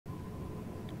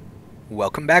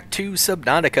Welcome back to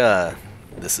Subnautica.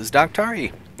 This is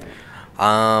Doctari.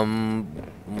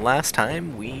 Last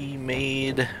time we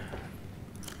made a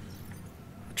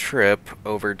trip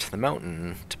over to the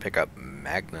mountain to pick up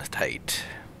magnetite,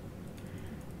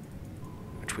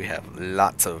 which we have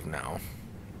lots of now.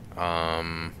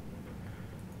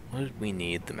 What did we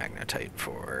need the magnetite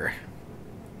for?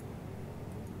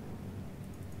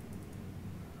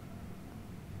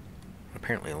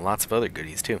 Apparently lots of other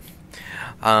goodies too.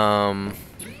 Oh,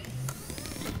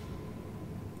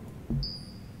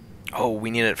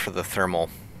 we need it for the thermal.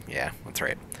 Yeah, that's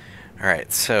right.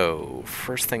 Alright, so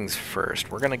first things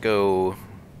first, we're gonna go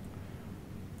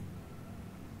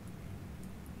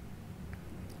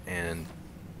and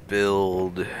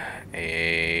build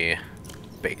a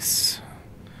base.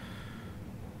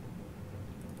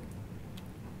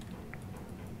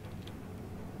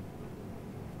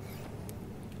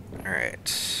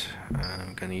 Alright,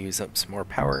 I'm gonna use up some more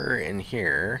power in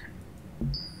here.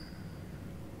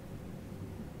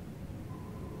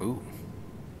 Ooh.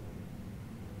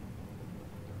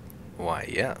 Why,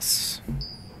 yes.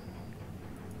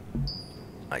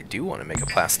 I do want to make a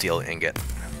plasteel ingot.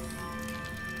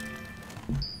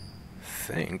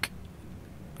 Think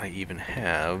I even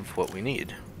have what we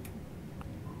need.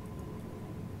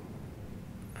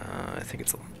 I think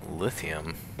it's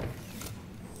lithium.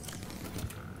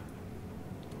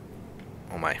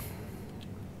 Oh my.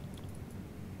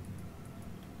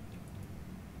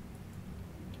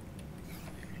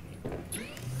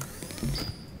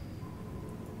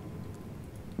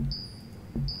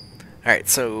 Alright,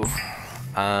 so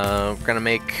we're gonna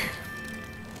make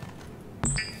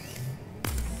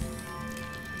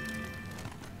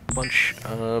a bunch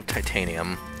of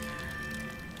titanium.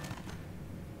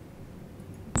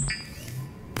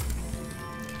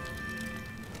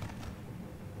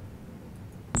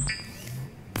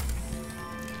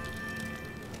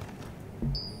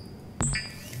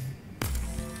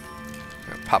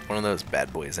 Pop one of those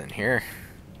bad boys in here.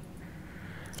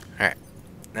 Alright,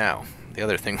 now, the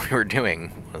other thing we were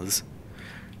doing was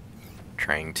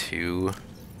trying to...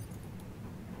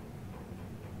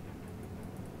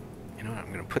 You know what,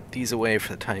 I'm going to put these away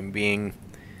for the time being,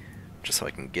 just so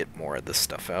I can get more of this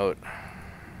stuff out.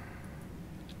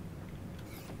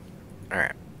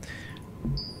 Alright.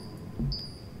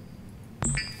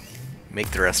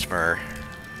 Make the rest of our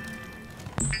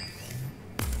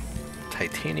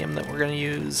titanium that we're going to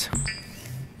use.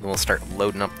 Then we'll start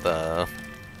loading up the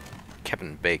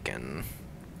Kevin Bacon.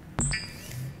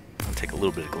 I'll take a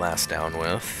little bit of glass down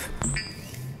with.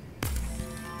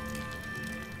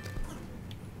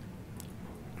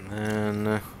 And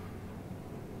then...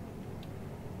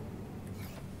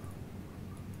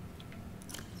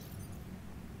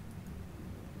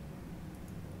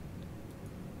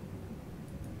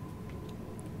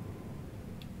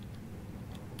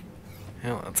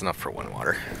 well, that's enough for one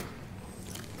water.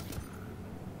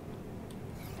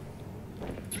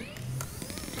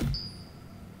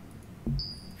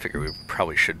 Figure we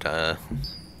probably should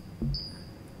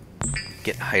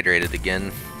get hydrated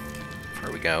again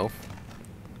before we go.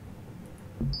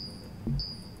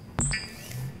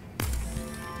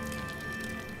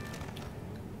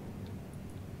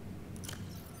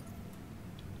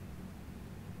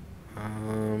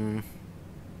 I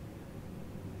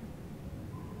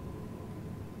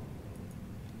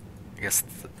guess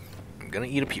I'm gonna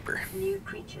eat a peeper. New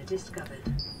creature discovered.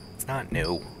 It's not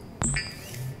new.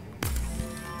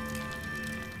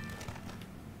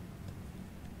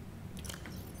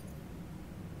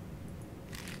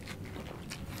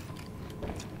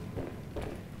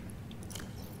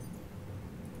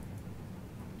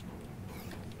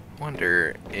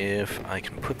 Wonder if I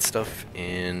can put stuff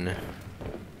in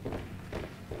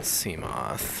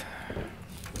Seamoth.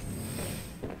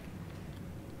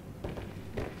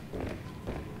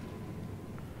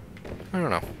 I don't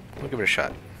know. We'll give it a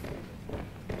shot.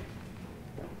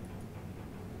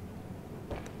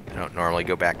 I don't normally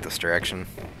go back this direction.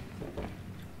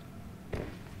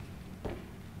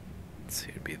 Let's see,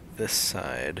 it'd be this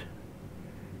side.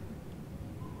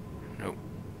 Nope.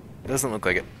 Doesn't look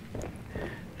like it.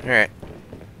 Alright.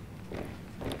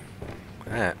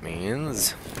 That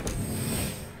means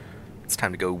it's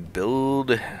time to go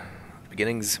build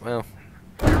beginnings. Well,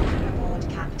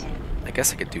 I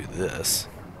guess I could do this.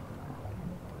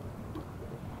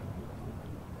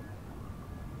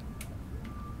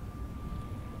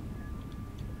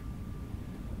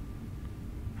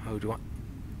 Oh, do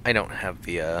I don't have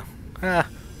the,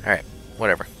 alright,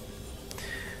 whatever.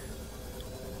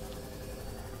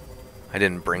 I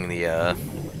didn't bring the,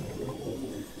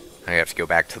 I have to go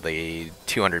back to the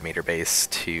 200 meter base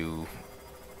to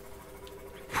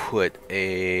put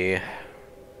a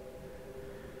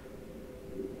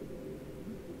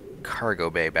cargo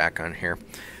bay back on here.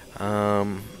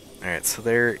 Alright, so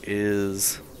there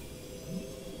is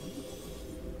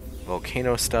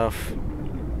volcano stuff.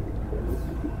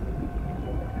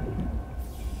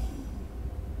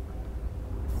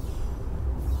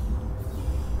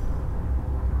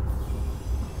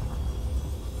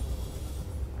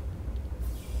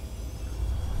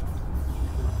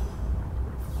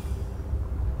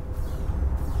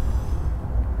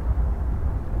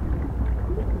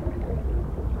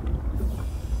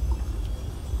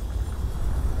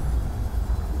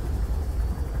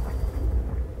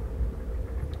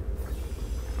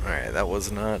 Alright, that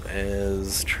was not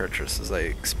as treacherous as I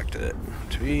expected it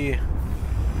to be.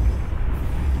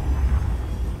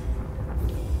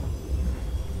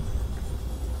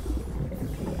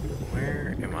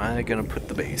 Where am I gonna put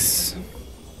the base?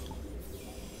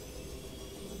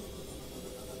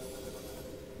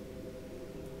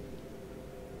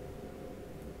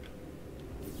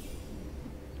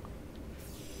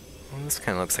 Well, this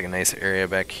kind of looks like a nice area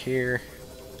back here.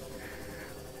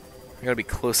 I gotta be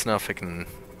close enough I can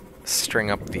string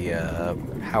up the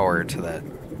power to that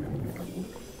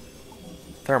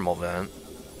thermal vent.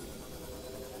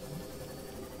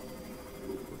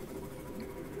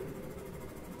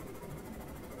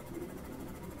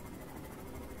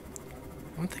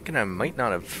 I'm thinking I might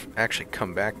not have actually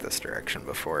come back this direction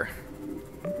before.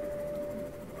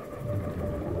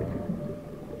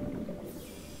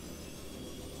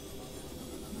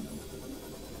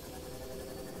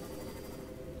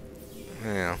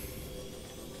 Yeah.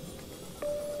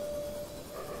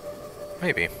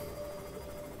 Maybe.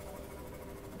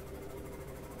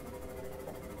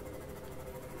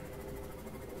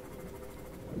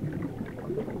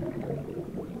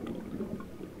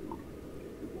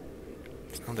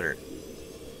 It's another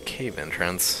cave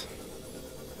entrance.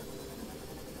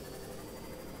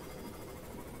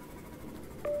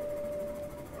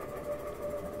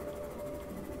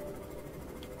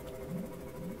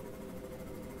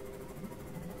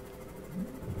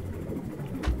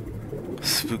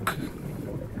 Spook.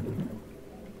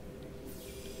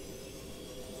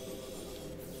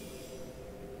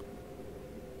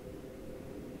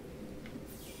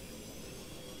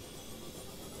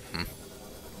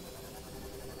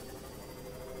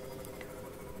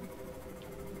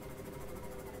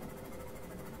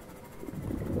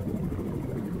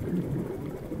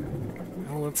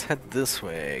 Well, let's head this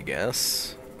way, I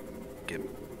guess. Get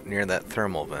near that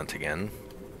thermal vent again.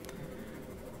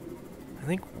 I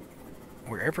think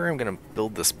wherever I'm gonna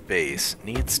build this base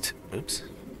needs to, oops,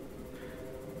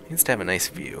 needs to have a nice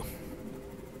view.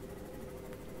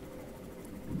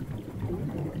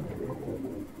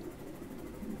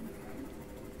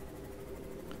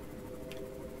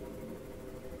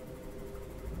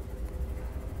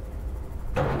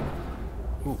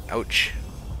 Ooh, ouch.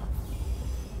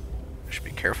 I should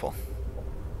be careful.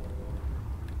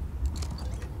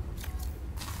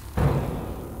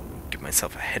 Give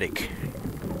myself a headache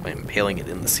by impaling it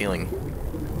in the ceiling.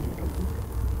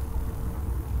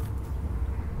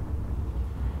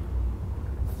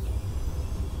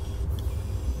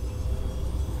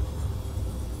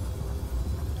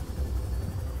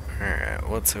 Alright,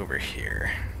 what's over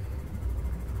here?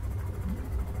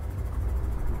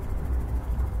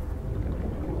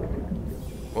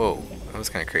 Whoa, that was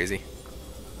kind of crazy.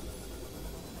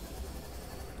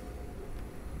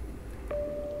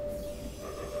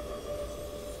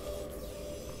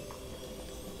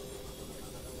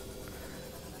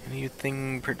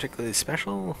 Anything particularly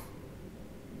special?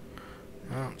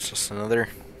 Oh, it's just another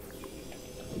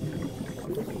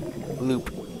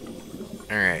loop.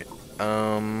 Alright,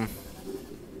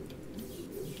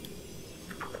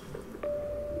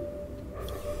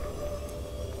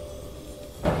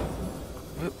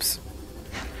 Oops.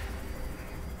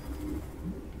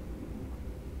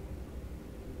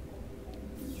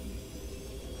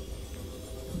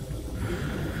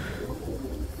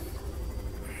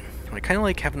 I kind of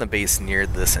like having the base near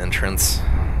this entrance,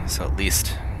 so at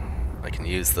least I can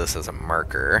use this as a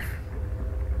marker.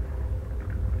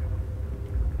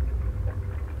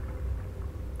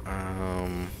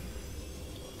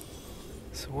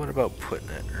 So what about putting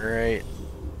it right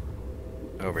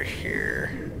over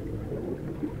here?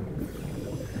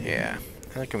 Yeah, I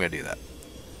think I'm gonna do that.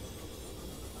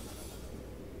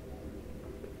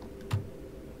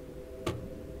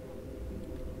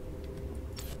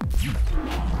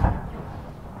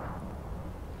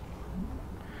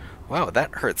 Wow,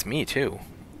 that hurts me too.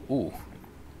 Ooh.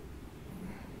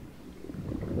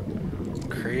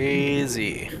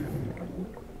 Crazy.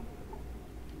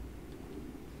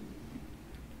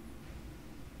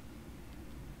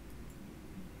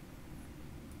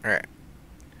 Alright.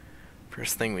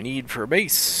 First thing we need for a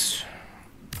base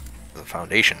is a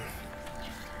foundation.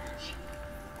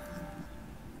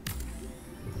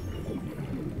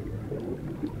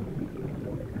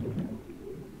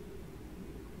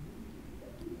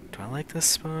 Do I like this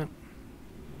spot?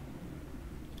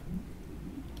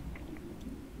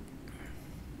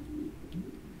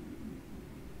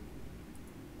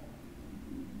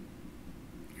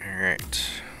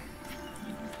 Alright.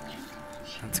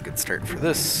 That's a good start for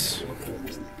this.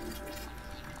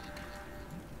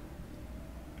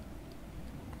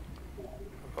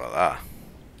 Voila.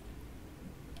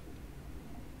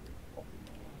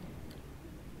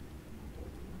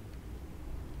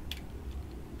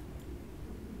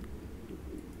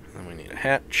 And then we need a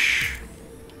hatch.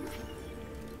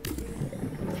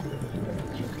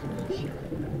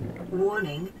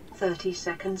 Warning, 30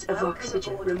 seconds of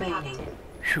oxygen remaining.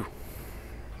 Phew.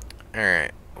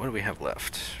 Alright, what do we have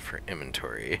left for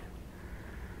inventory?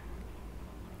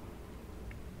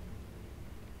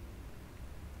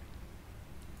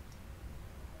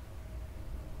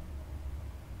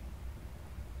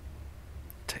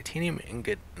 Titanium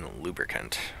ingot and a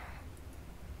lubricant.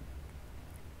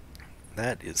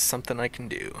 That is something I can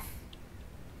do.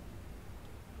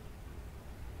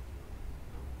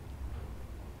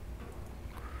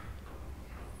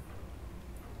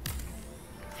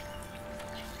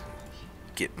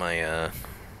 Get my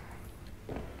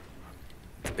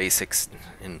the basics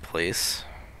in place.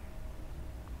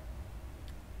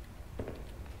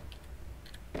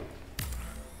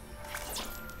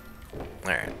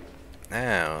 Alright.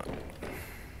 Now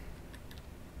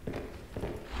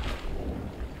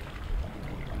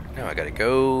I gotta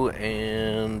go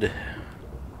and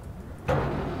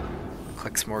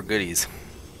collect some more goodies.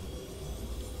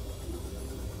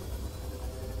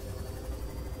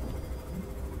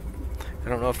 I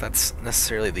don't know if that's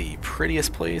necessarily the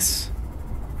prettiest place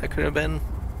that could have been,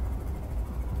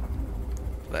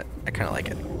 but I kinda like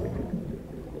it.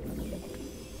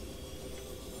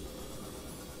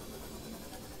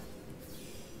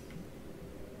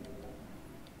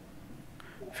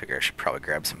 Figure I should probably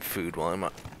grab some food while I'm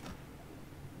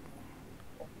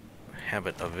have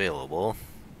it available.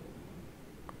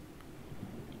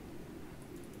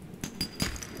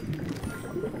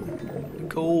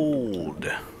 Gold.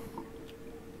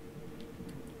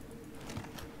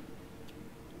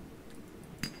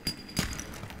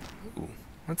 Ooh,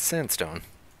 that's sandstone.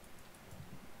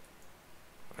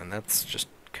 And that's just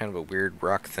kind of a weird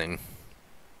rock thing.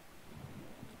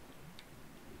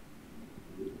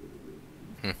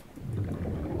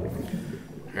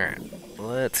 Alright,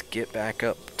 let's get back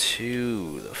up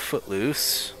to the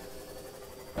Footloose.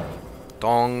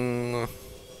 Dong.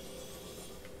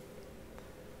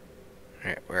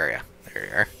 Alright, where are ya? There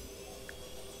you are.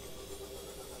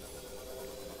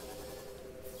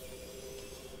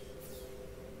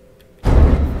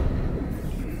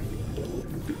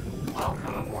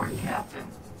 Welcome aboard, Captain.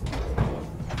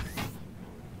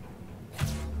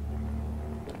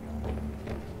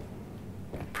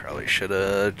 Probably should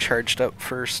have charged up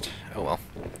first. Oh well.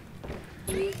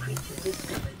 New creature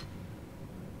discovered.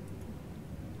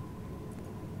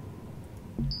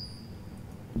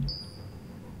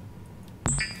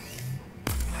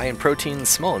 High in protein,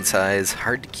 small in size,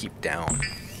 hard to keep down.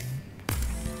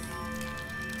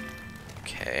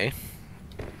 Okay.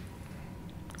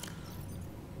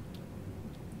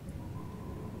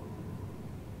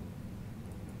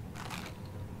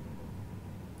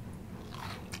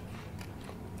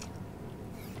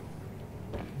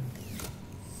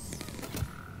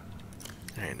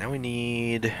 Alright, now we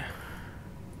need...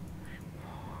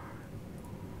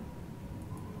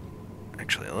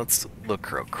 Actually, let's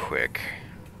look real quick.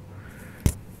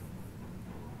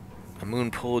 A moon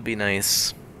pool would be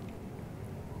nice.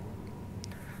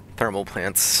 Thermal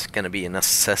plant's gonna be a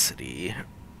necessity.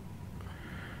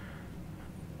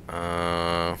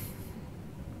 That's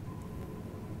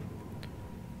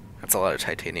a lot of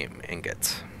titanium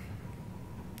ingots.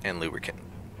 And lubricant.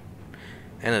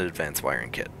 And an advanced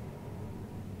wiring kit.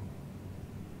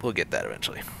 We'll get that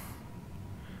eventually.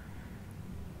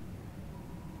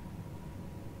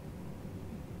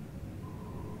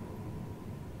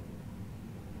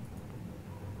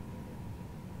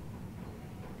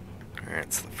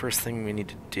 Alright, so the first thing we need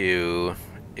to do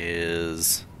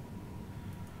is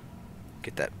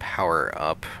get that power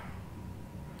up.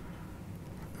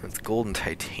 It's gold and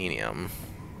titanium.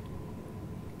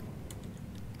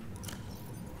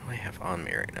 What do I have on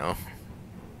me right now?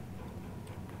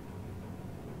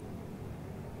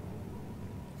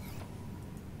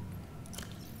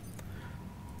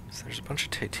 So there's a bunch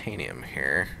of titanium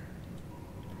here.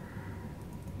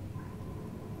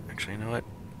 Actually, you know what?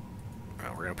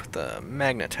 We're gonna put the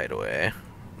magnetite away.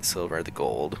 The silver, the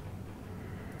gold.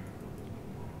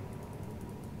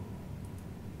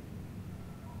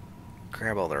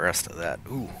 Grab all the rest of that.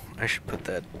 Ooh, I should put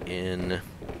that in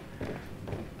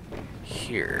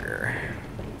here.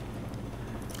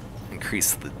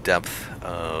 Increase the depth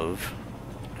of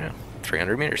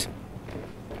 300 meters.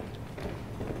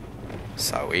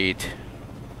 Sweet.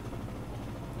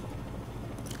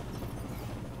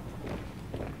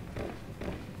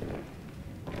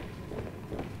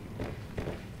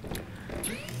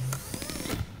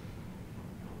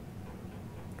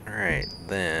 Alright,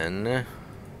 then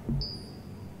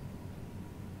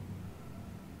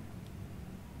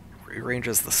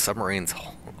rearranges the submarine's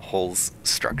hull's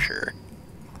structure.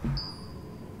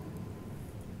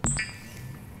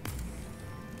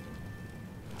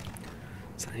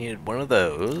 So I needed one of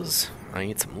those. I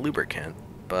need some lubricant,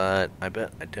 but I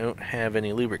bet I don't have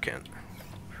any lubricant.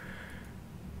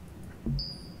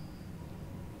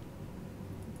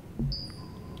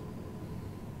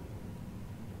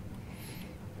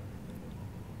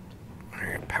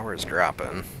 Alright, power's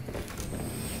dropping.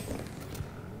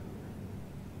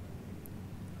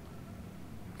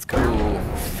 Let's go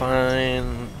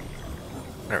find...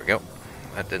 There we go.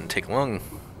 That didn't take long.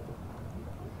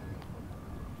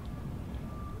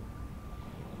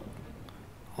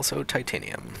 Also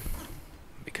titanium,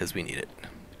 because we need it.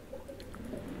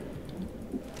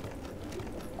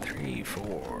 3,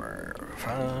 4,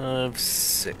 5,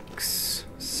 6.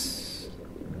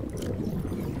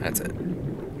 That's it.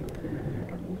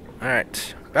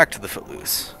 Alright, back to the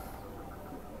Footloose.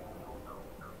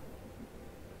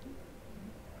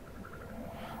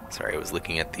 Sorry, I was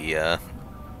looking at the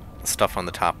stuff on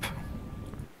the top.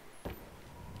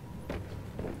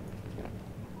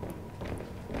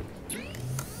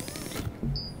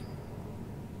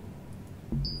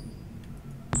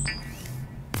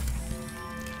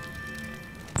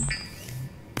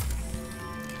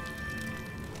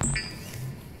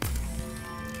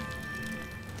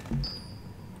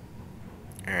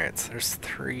 Alright, so there's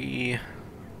 3.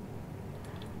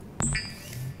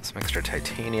 Some extra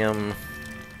titanium.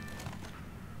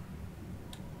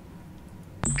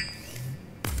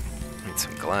 Need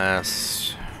some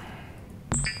glass.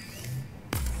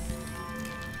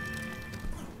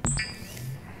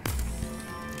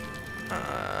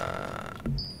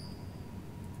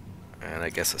 And I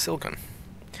guess a silicon.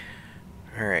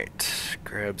 Alright,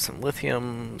 grab some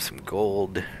lithium, some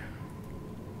gold.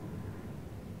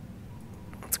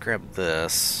 Let's grab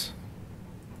this.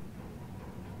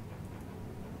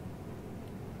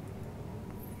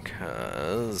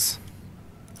 Because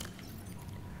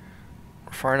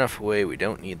we're far enough away, we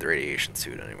don't need the radiation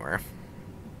suit anymore.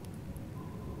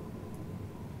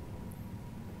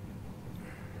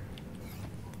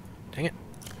 Dang it.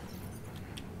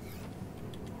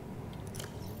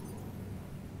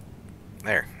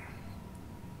 There.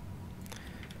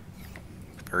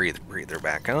 Breather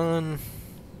back on.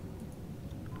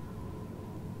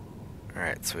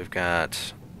 Alright, so we've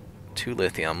got 2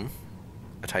 lithium,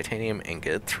 a titanium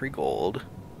ingot, 3 gold.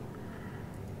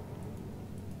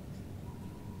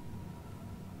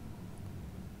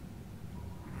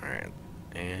 Alright,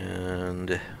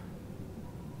 and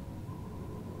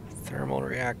thermal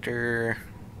reactor,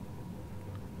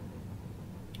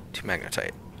 2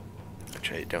 magnetite,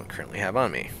 which I don't currently have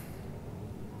on me.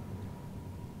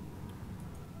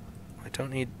 I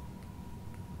don't need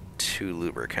 2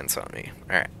 lubricants on me.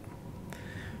 Alright.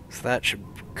 So that should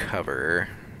cover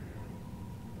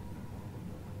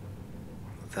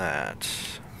that.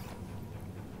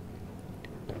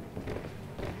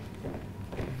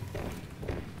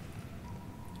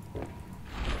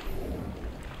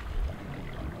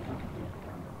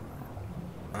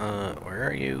 Where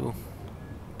are you?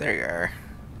 There you are.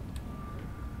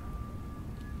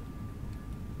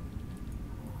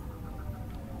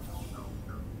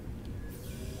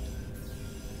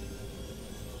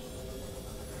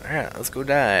 Alright, let's go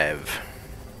dive.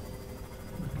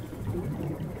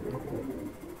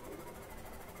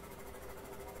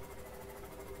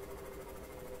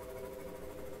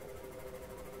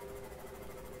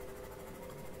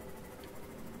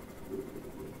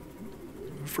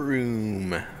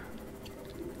 Vroom.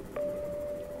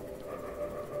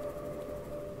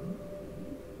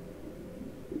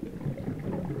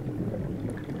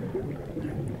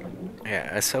 Yeah,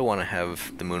 I so want to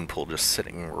have the moon pool just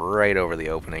sitting right over the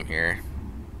opening here.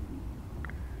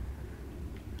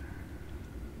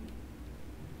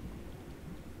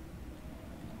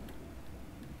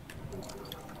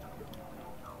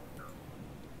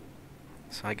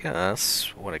 So I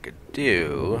guess what I could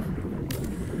do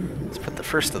Let's put the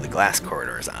first of the glass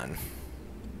corridors on.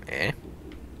 Eh?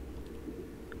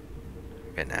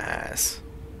 Very nice.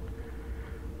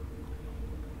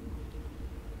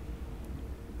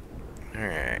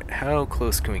 Alright, how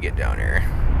close can we get down here?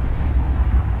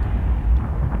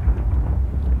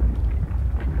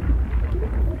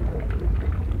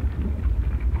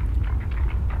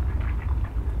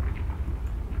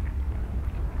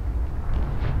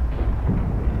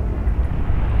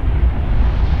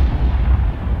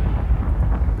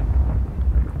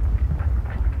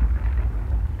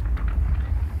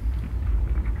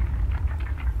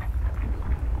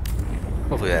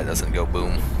 Hopefully that doesn't go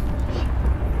boom.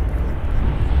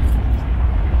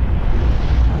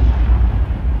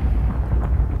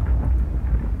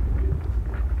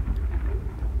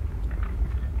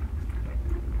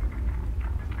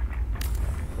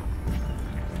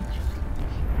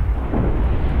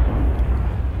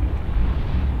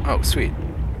 Oh, sweet.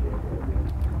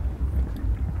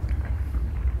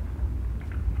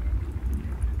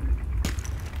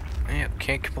 Yep,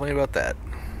 can't complain about that.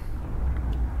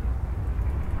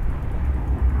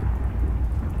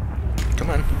 Come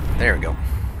on, there we go.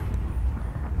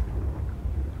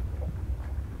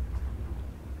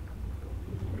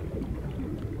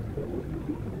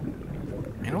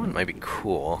 You know what might be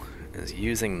cool is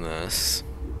using this.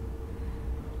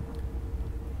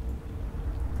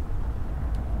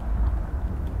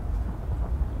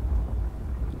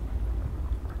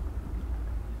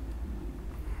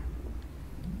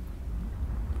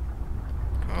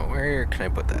 Oh, where can I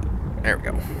put that? There we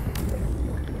go.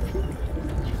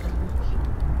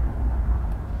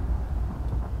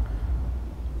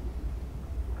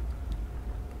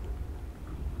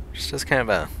 Just kind of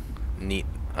a neat,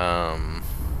 I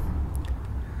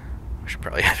should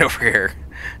probably head over here.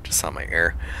 Just saw my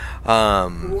air.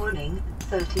 Warning,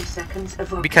 30 seconds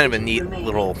of It'd be kind of a oxygen neat remaining.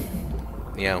 little,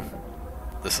 you know,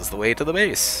 this is the way to the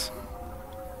base.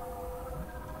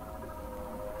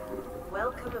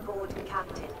 Welcome aboard,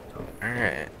 Captain.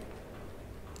 Alright.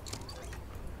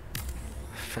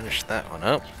 Finish that one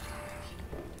up.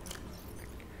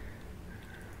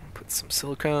 Put some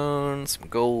silicone, some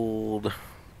gold,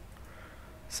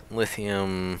 some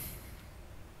lithium.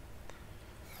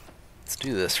 Let's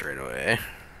do this right away.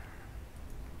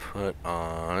 Put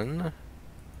on...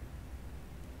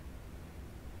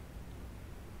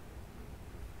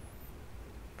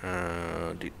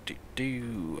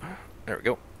 There we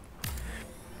go.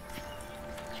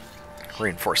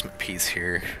 Reinforcement piece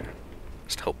here.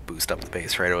 Just help boost up the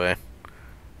base right away.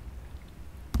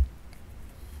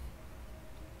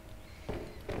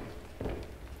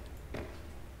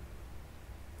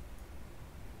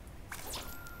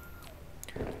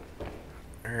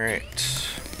 Alright.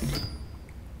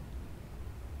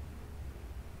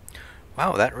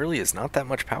 Wow, that really is not that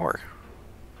much power.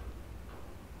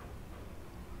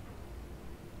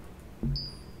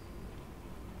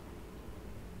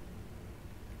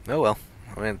 Oh well,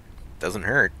 I mean, it doesn't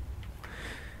hurt.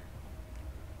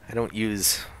 I don't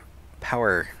use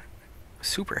power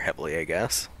super heavily, I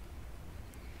guess.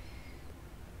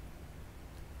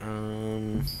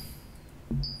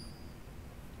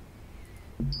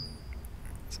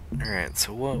 Alright,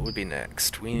 so what would be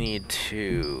next? We need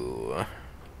to...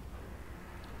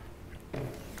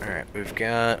 Alright, we've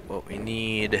got what we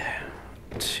need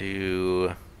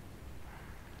to...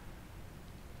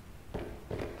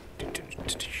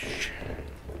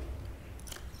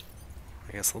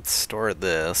 I guess let's store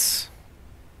this.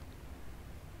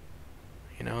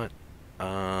 You know what?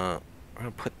 I'm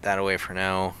gonna put that away for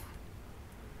now.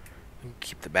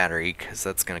 Keep the battery, because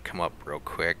that's gonna come up real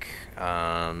quick.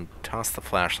 Toss the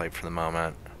flashlight for the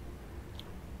moment.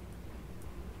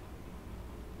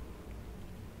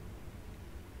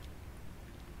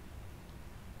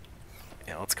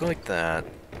 Yeah, let's go like that.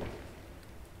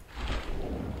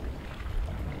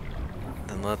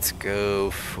 Then let's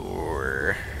go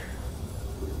for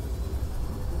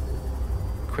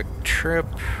quick trip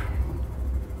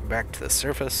back to the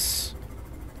surface.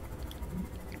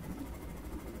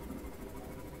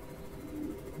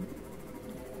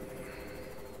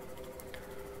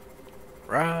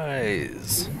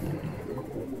 Rise.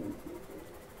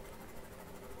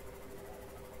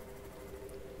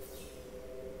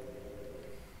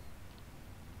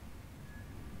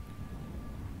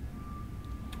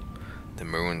 The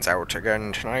moon's out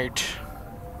again tonight.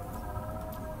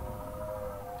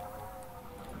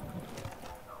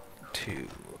 Two,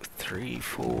 three,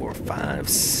 four, five,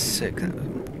 six,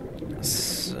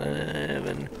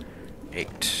 7,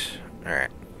 8. All right.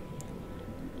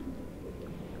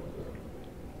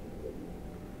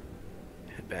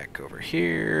 Head back over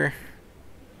here.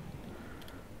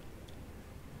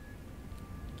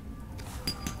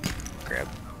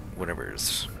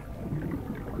 floaters.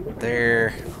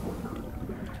 There.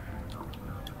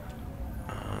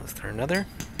 Is there another?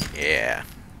 Yeah.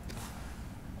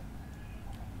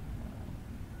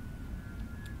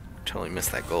 Totally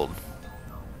missed that gold.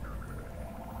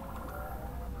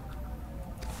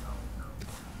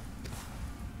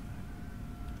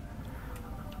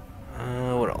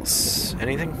 What else?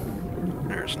 Anything?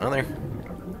 There's another.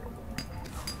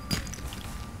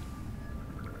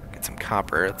 Get some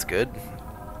copper, that's good.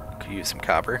 Could use some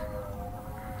copper.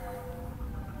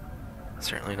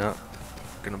 Certainly not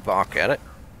gonna balk at it.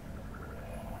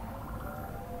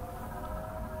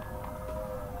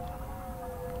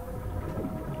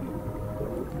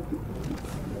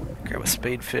 Grab a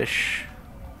spadefish.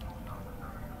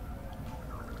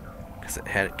 Because it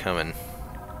had it coming.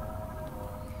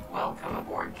 Welcome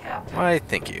aboard, Captain. Why,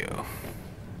 thank you.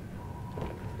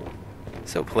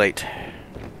 So plate.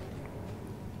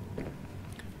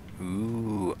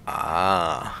 Ooh,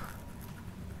 ah.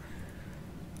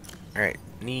 Alright,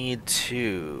 need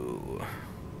to...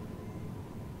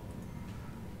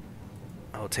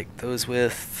 I'll take those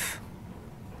with...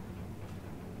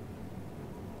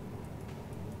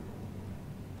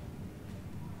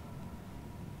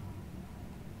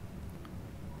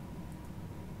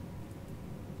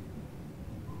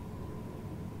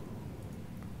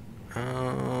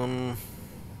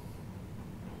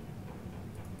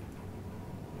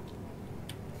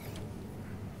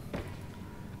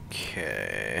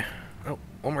 Okay. Oh,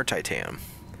 one more titanium.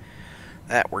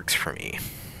 That works for me.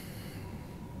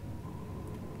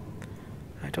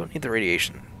 I don't need the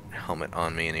radiation helmet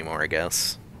on me anymore, I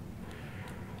guess.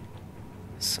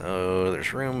 So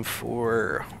there's room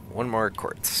for one more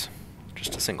quartz.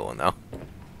 Just a single one, though.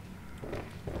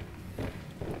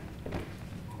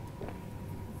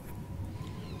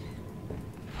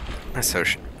 So I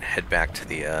should head back to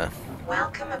the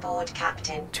Welcome aboard,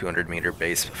 Captain. 200-meter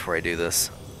base before I do this.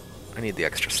 I need the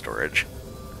extra storage.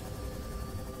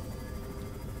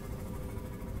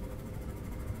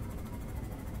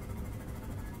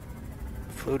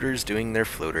 Floaters doing their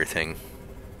floater thing.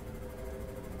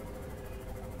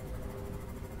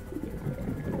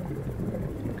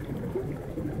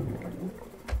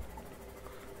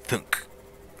 Thunk.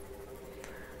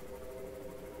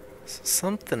 So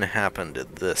something happened to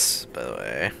this, by the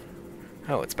way.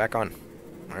 Oh, it's back on.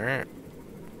 Alright.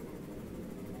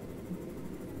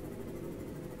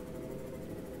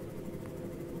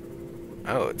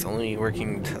 Oh, it's only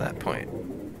working to that point.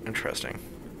 Interesting.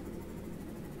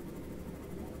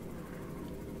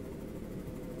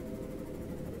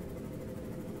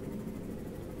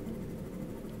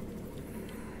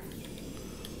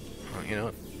 Oh, you know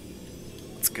what?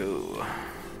 Let's go.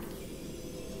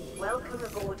 Welcome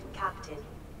aboard, Captain.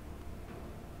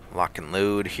 Lock and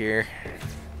load here.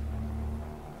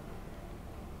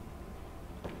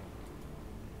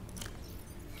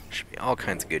 Should be all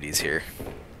kinds of goodies here.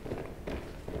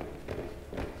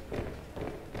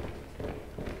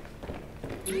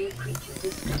 New creature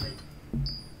discovered.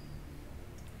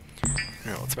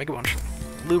 Now let's make a bunch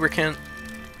of lubricant.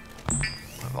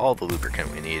 All the lubricant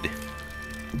we need.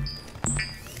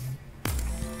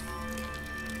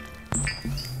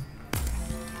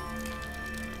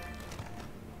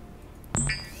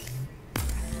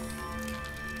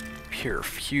 Pure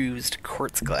fused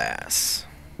quartz glass.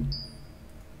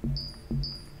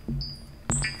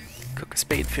 Cook a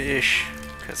spadefish,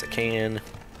 because I can.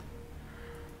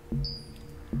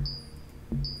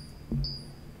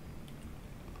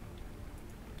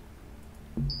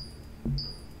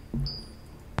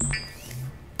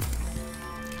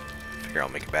 Figure I'll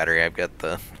make a battery. I've got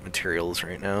the materials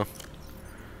right now.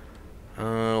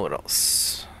 What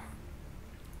else?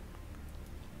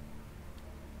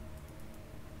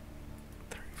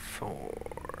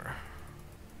 4.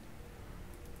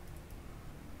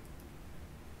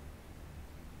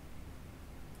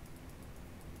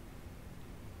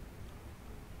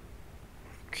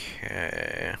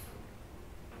 Okay.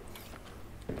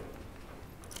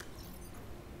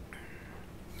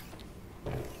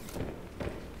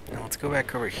 Now let's go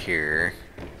back over here.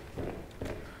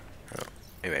 Oh,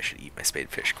 maybe I should eat my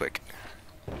spadefish quick.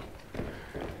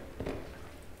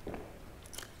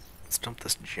 Let's dump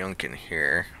this junk in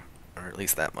here. Or at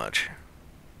least that much.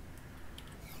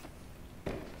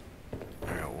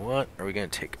 Alright, what are we gonna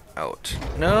take out?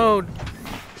 No!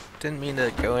 Didn't mean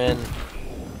to go in.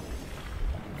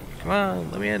 Come on,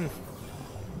 let me in.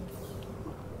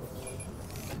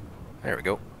 There we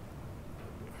go.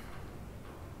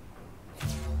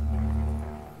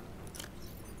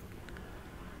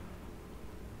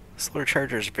 Solar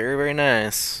charger's very, very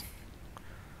nice.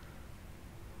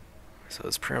 So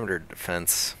is perimeter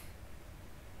defense.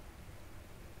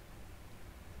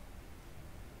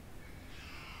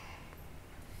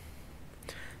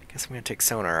 Guess I'm gonna take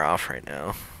sonar off right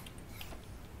now.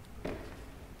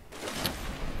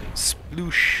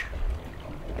 Sploosh.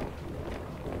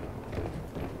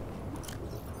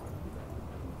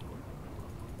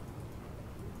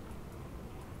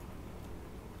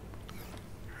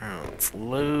 Alright, let's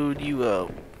load you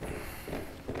up.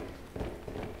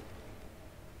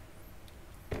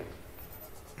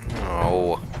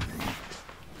 No.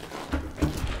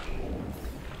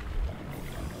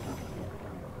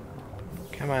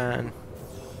 Come on.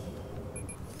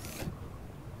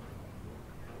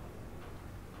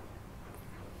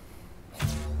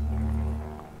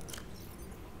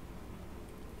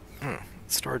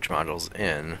 Storage module's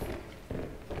in.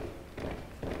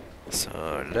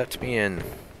 So let me in.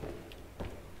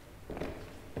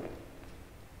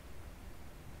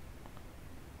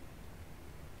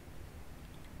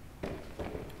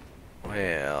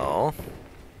 Well,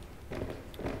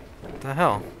 what the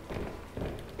hell?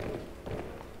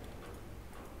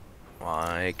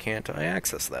 Why can't I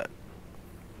access that?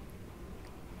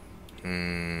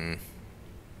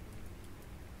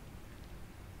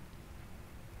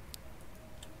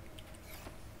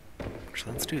 So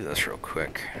let's do this real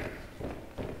quick.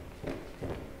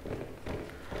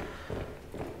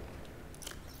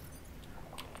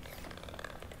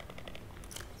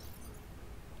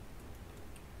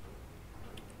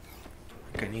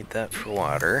 I think I need that for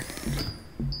water.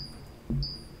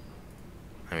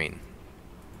 I mean,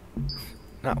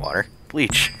 not water,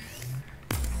 bleach.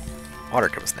 Water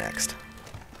comes next.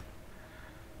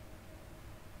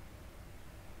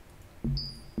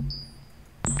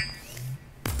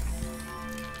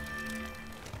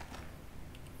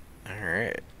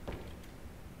 Alright.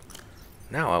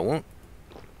 Now I won't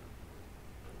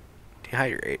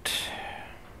dehydrate.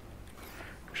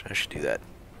 I should do that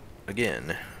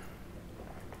again.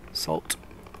 Salt,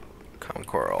 common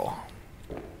coral.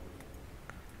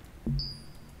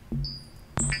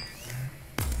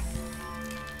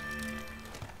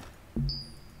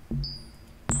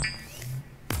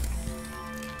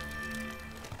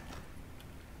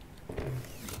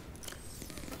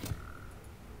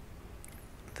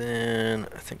 Then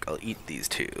I think I'll eat these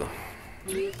two.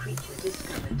 New creature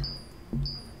discovered.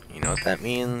 You know what that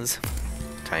means?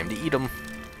 Time to eat them.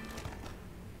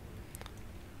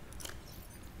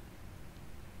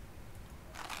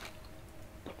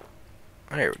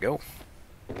 There we go.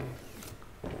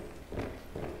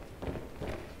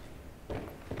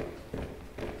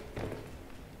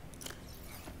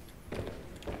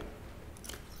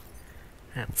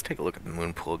 Yeah, let's take a look at the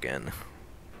moon pool again.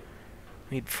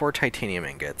 We need 4 titanium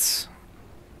ingots.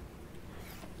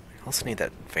 I also need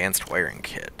that advanced wiring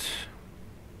kit.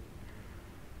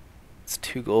 It's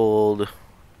 2 gold,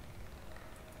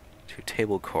 2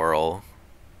 table coral,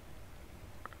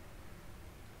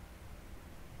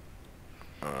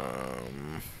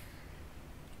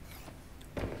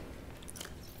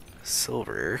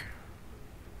 silver,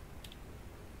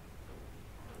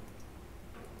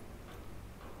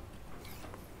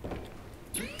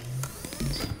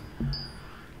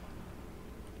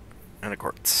 and a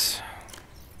quartz.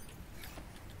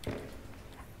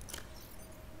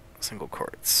 Single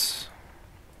quartz.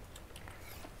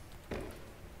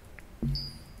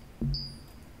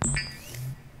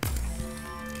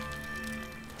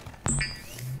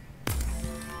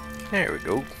 There we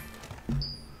go.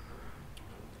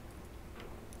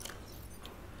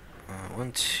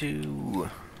 1, 2,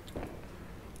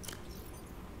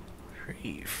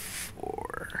 3,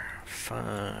 4,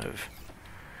 5.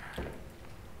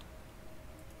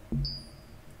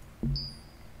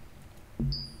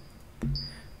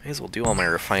 May as well do all my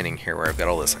refining here where I've got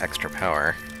all this extra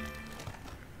power.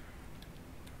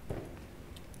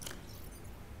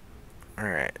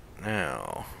 Alright,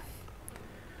 now...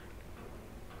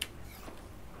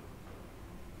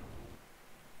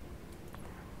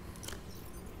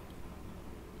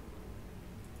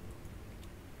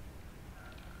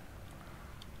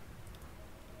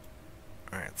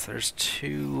 Alright, so there's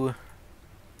 2...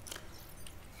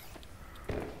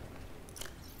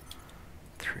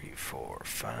 3, 4,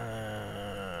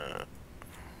 5...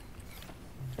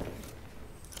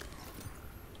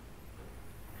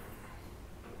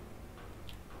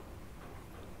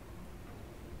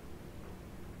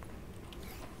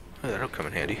 Oh, that'll come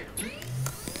in handy.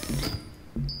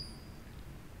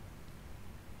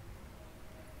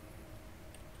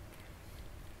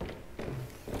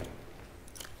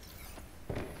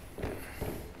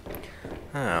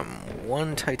 I'm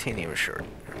 1 titanium short.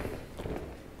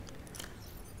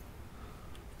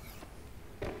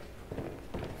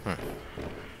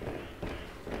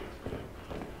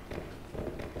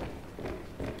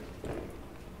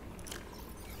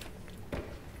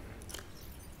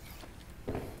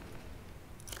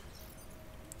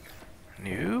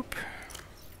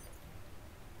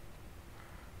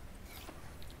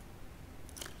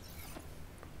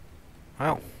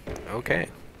 Wow. Okay.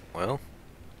 Well.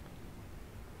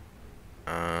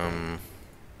 I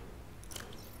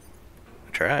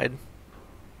tried.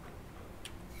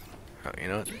 Oh, you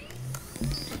know what?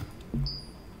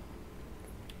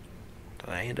 Did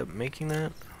I end up making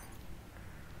that?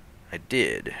 I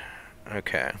did.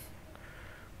 Okay.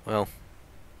 Well.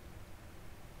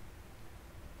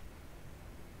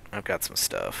 I've got some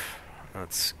stuff.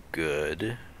 That's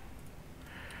good.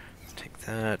 Let's take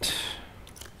that.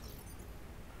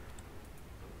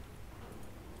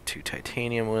 2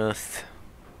 titanium with.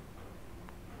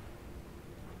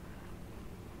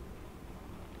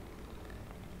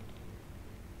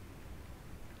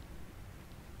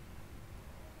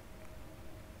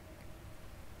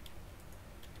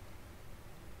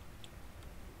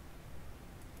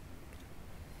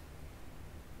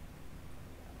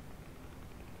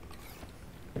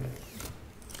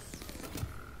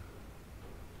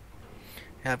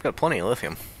 Yeah, I've got plenty of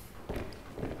lithium.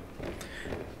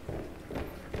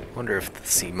 Wonder if the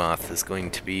sea moth is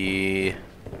going to be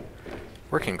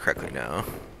working correctly now.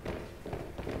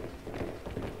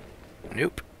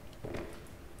 Nope.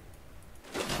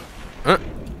 Huh.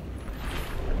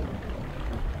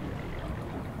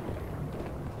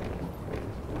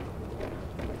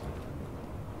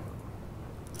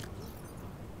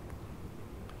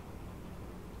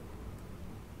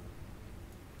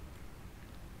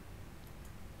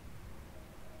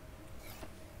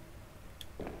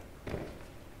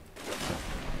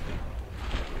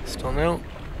 Still no.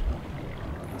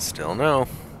 Still no.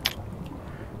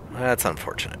 That's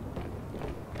unfortunate.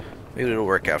 Maybe it'll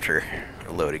work after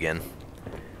I load again.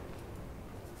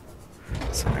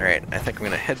 So, alright, I think I'm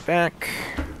gonna head back.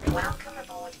 Welcome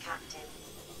aboard, Captain.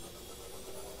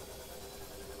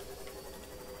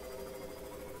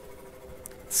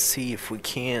 See if we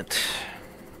can't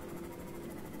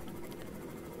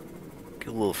get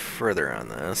a little further on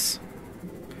this.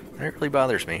 That really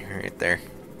bothers me right there.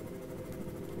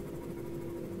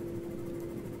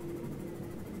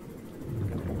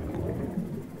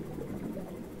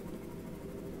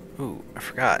 Ooh, I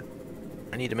forgot.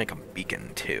 I need to make a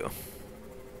beacon too.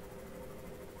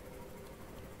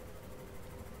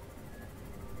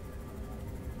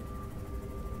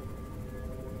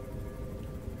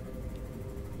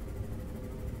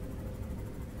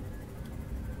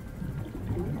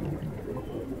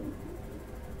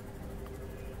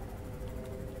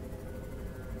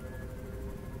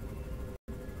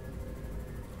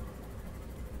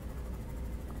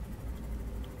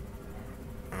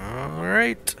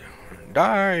 Alright,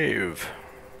 dive.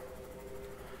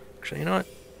 Actually, you know what?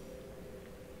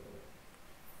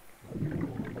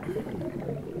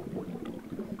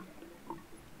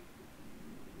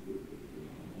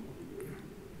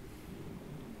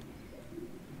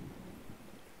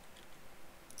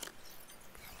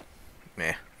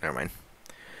 Nah, never mind.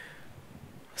 I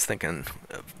was thinking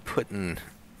of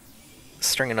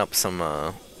stringing up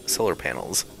some solar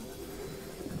panels.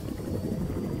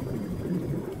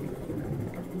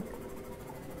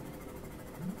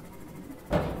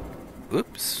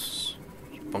 Oops.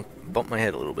 Bumped my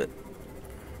head a little bit.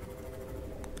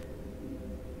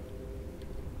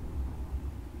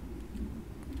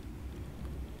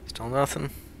 Still nothing?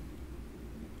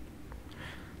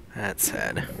 That's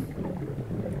sad.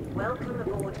 Welcome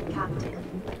aboard,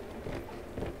 Captain.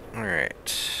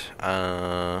 Alright.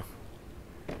 I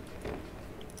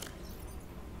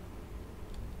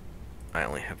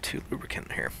only have 2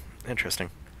 lubricant here. Interesting.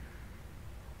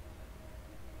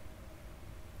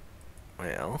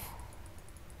 Well,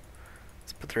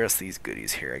 let's put the rest of these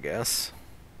goodies here, I guess.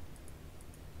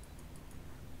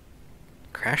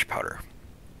 Crash powder.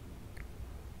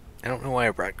 I don't know why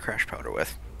I brought crash powder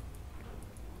with.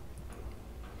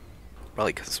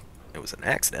 Probably because it was an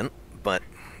accident, but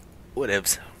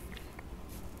whatevs.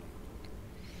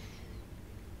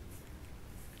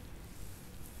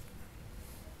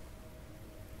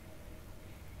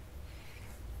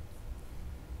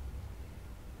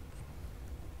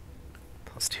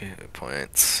 Plus 2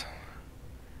 points.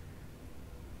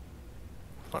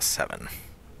 Plus 7.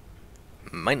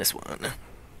 Minus 1.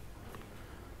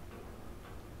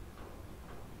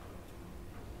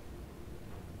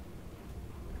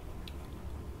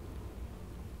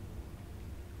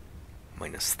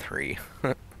 Minus 3.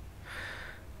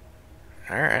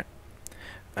 Alright.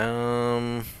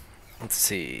 Let's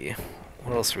see.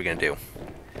 What else are we gonna do?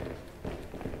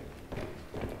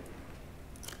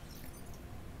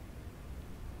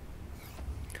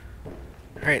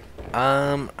 Alright,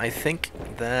 I think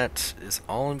that is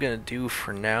all I'm gonna do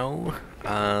for now.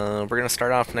 We're gonna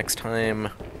start off next time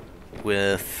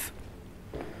with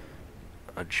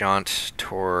a jaunt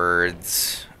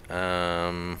towards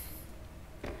I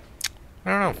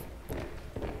don't know.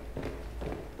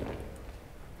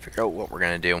 Figure out what we're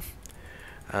gonna do.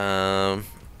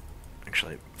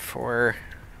 Actually, before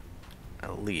I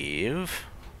leave,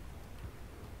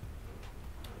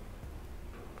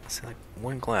 see, like,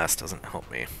 one glass doesn't help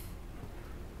me.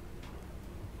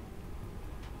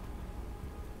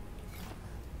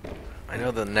 I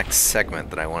know the next segment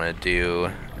that I want to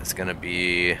do is gonna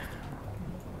be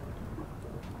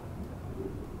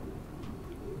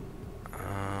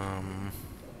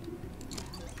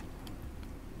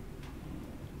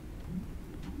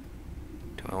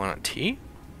do I want a tea?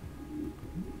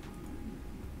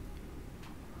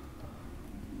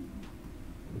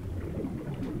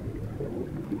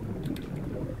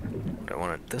 Do I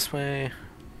want it this way?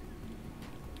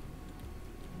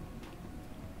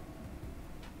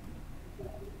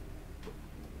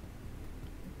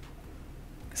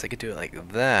 Guess I could do it like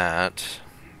that.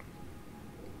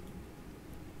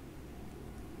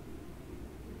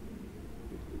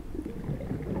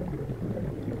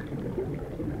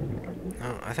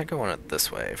 No, I think I want it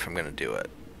this way if I'm gonna do it.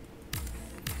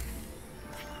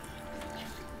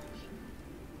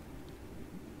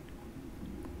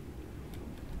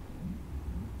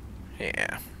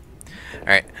 Yeah.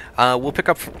 Alright, we'll pick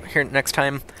up here next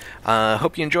time.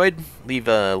 Hope you enjoyed. Leave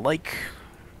a like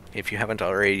if you haven't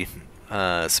already.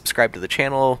 Subscribe to the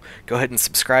channel. Go ahead and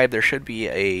subscribe. There should be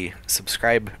a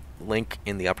subscribe link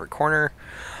in the upper corner.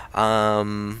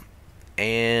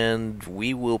 And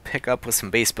we will pick up with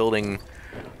some base building.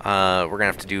 We're going to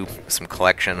have to do some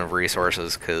collection of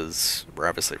resources because we're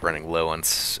obviously running low on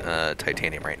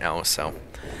titanium right now. So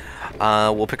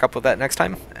we'll pick up with that next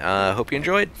time. Hope you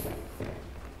enjoyed.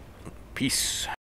 Peace.